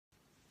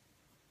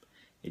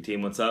Hey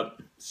team, what's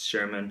up? It's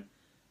Sherman.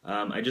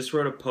 I just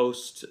wrote a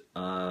post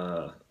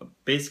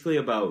basically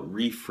about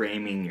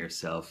reframing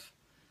yourself,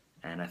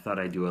 and I thought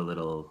I'd do a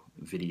little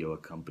video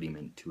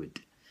accompaniment to it.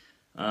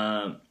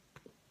 Um,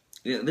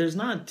 there's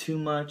not too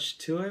much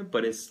to it,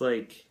 but it's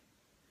like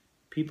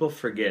people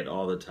forget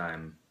all the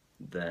time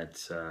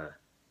that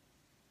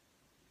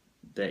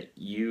that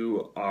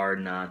you are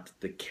not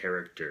the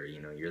character.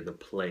 You know, you're the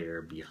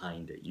player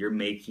behind it. You're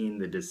making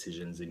the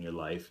decisions in your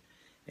life,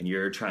 and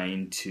you're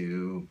trying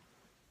to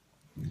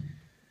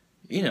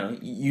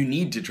you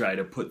need to try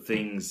to put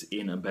things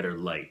in a better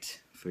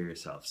light for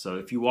yourself. So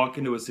if you walk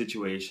into a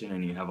situation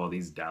and you have all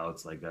these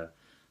doubts like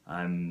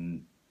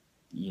I'm,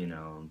 you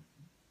know,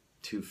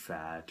 too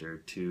fat or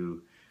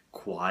too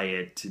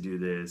quiet to do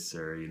this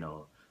or,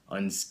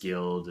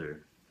 unskilled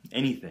or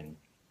anything,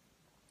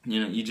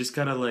 you just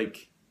gotta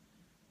like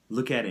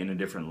look at it in a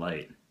different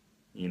light.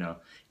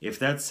 If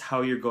that's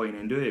how you're going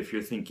into it, if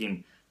you're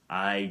thinking,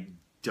 I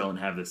don't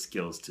have the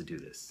skills to do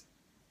this,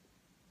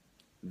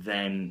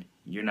 then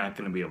you're not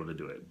going to be able to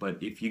do it.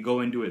 But if you go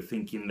into it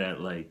thinking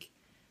that like,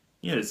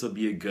 this will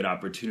be a good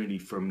opportunity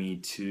for me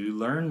to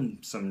learn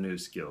some new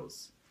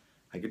skills.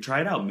 I could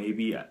try it out.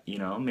 Maybe,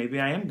 maybe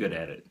I am good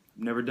at it.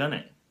 I've never done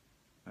it,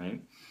 right?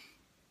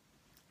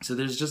 So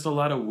there's just a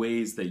lot of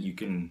ways that you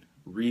can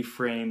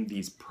reframe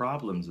these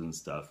problems and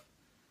stuff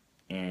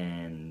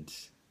and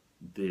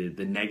the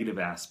negative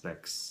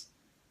aspects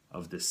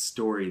of the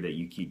story that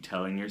you keep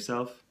telling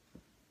yourself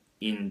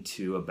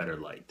into a better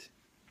light.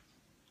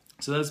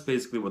 So that's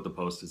basically what the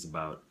post is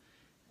about.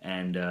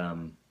 And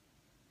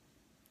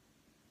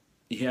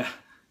yeah,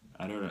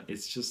 I don't know.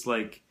 It's just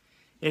like,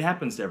 it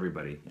happens to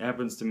everybody. It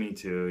happens to me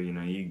too.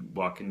 You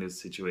walk into a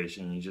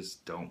situation and you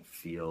just don't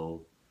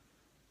feel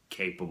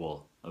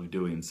capable of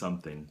doing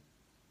something,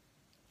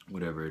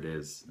 whatever it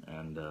is.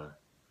 And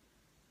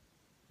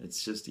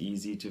it's just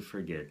easy to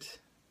forget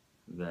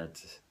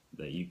that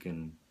you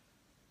can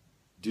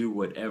do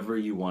whatever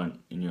you want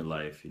in your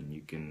life, and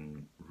you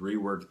can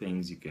rework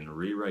things, you can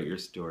rewrite your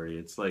story.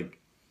 It's like,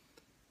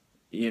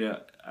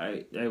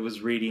 I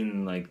was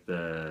reading like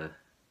the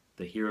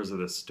Heroes of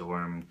the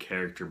Storm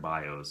character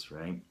bios,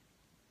 right?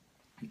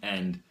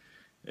 And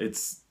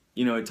it's,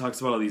 it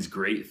talks about all these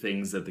great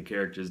things that the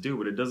characters do,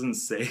 but it doesn't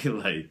say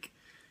like,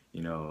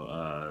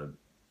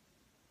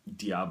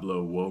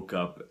 Diablo woke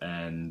up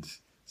and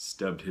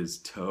stubbed his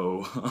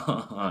toe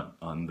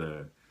on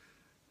the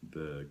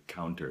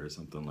counter or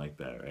something like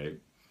that, right?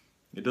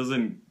 It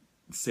doesn't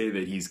say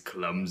that he's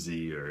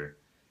clumsy or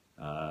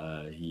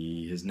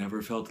he has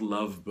never felt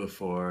love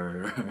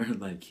before or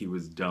like he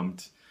was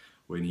dumped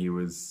when he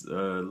was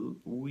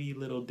wee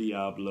little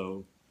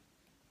Diablo,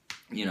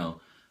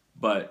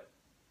 but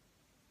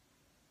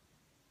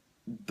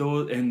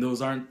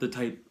those aren't the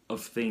type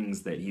of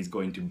things that he's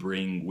going to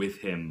bring with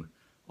him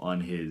on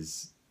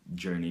his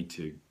journey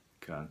to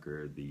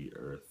conquer the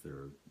earth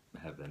or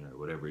heaven or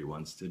whatever he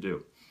wants to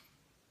do.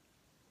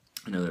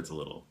 I know that's a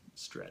little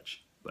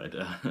stretch, but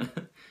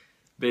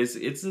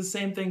basically, it's the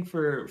same thing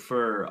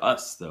for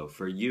us, though,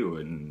 for you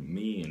and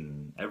me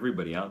and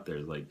everybody out there.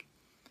 Like,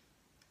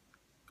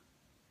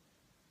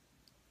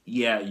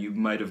 yeah, you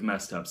might have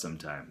messed up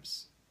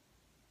sometimes,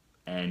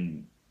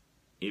 and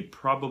it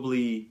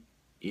probably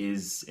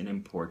is an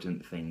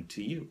important thing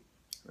to you,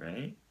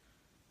 right?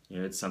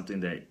 It's something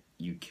that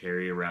you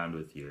carry around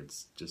with you.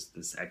 It's just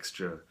this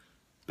extra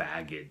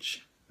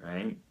baggage,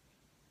 right?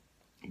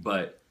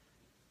 But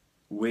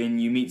when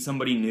you meet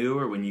somebody new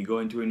or when you go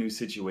into a new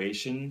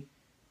situation,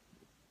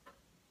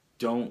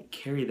 don't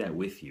carry that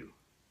with you.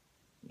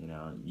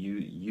 You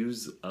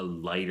use a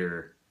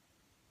lighter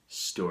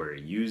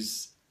story.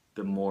 Use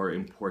the more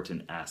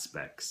important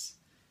aspects.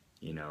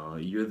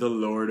 You're the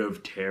Lord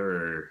of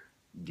Terror,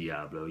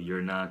 Diablo.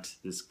 You're not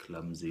this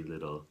clumsy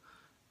little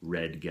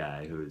red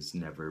guy who's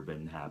never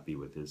been happy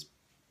with his...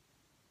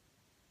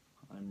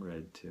 I'm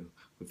red too.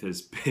 With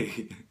his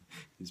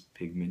his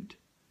pigment.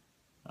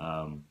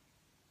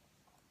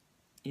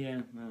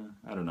 Yeah,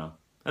 I don't know.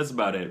 That's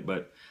about it,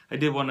 but I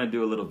did want to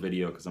do a little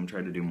video because I'm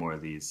trying to do more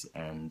of these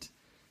and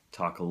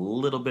talk a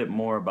little bit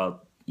more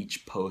about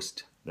each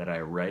post that I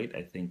write.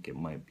 I think it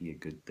might be a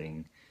good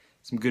thing.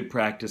 Some good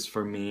practice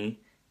for me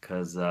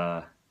because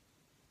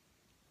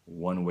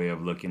one way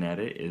of looking at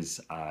it is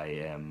I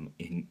am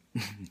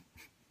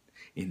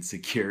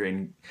insecure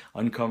and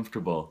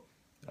uncomfortable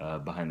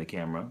behind the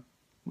camera.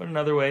 But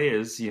another way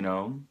is,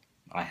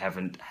 I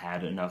haven't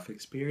had enough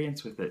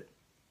experience with it.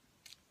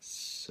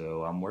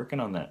 So I'm working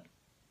on that.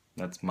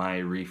 That's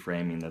my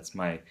reframing. That's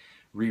my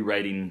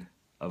rewriting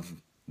of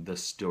the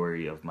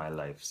story of my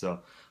life. So,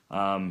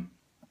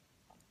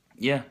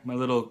 yeah, my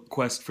little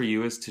quest for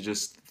you is to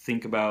just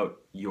think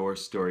about your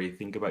story,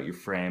 think about your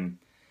frame,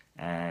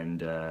 and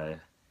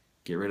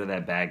get rid of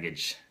that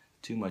baggage.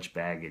 Too much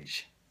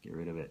baggage. Get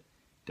rid of it.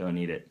 Don't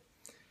need it.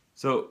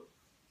 So,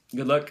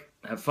 good luck.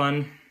 Have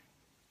fun.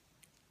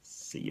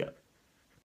 See ya.